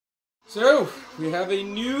So, we have a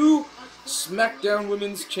new SmackDown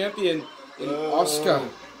Women's Champion in Asuka.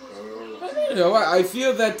 You know, I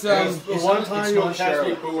feel that... the one time you'll catch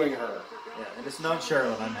me booing her. Yeah, and it's not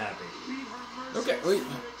Charlotte, I'm happy. Okay, wait.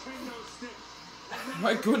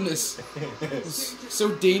 My goodness. It's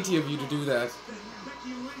so dainty of you to do that.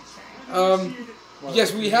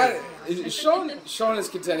 Yes, we had... Sean is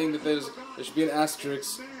contending that there should be an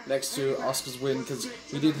asterisk next to Asuka's win because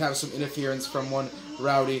we did have some interference from one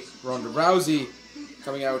rowdy Ronda Rousey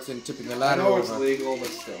coming out and tipping the ladder over. I know it's legal, but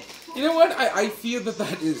still. You know what? I feel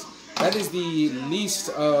that is the least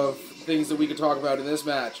of things that we could talk about in this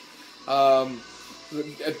match.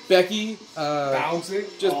 Becky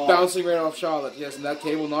bouncing right off Charlotte. Yes, and that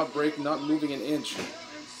table not breaking, not moving an inch.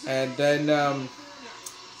 And then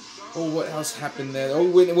what else happened there? Oh,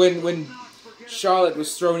 when Charlotte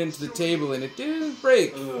was thrown into the table and it didn't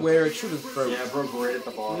break where it should have broke. Yeah, it broke right at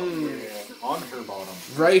the bottom. Yeah, on her bottom.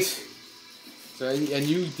 Right. So and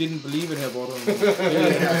you didn't believe in her bottom.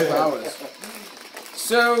 Hours.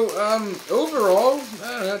 So overall,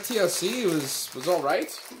 TLC was all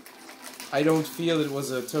right. I don't feel it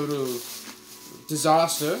was a total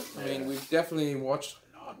disaster. I mean, we've definitely watched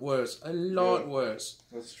a lot worse.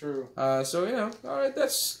 That's true. So you know, all right,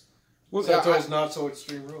 that's. Well, Santo's not so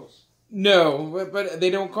Extreme Rules. No, but they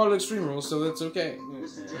don't call it Extreme Rules, so that's okay.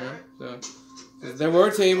 Yeah. So, there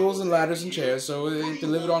were tables and ladders and chairs, so they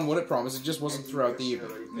delivered on what it promised. It just wasn't throughout the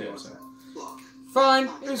evening. Yeah, so. Fine,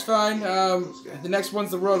 it was fine. The next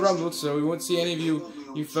one's the Royal Rumble, so we won't see any of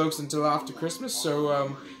you folks until after Christmas.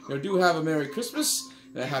 So do have a Merry Christmas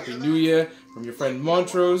and a Happy New Year from your friend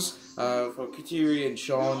Montrose, for Kateri and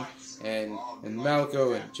Sean. And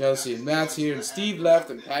Malco and Chelsea and Matt's here and Steve left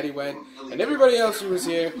and Patty went and everybody else who was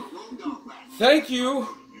here. Thank you.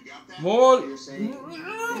 More. I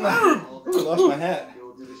lost my hat.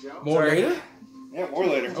 More later? Yeah, more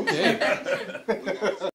later. Okay.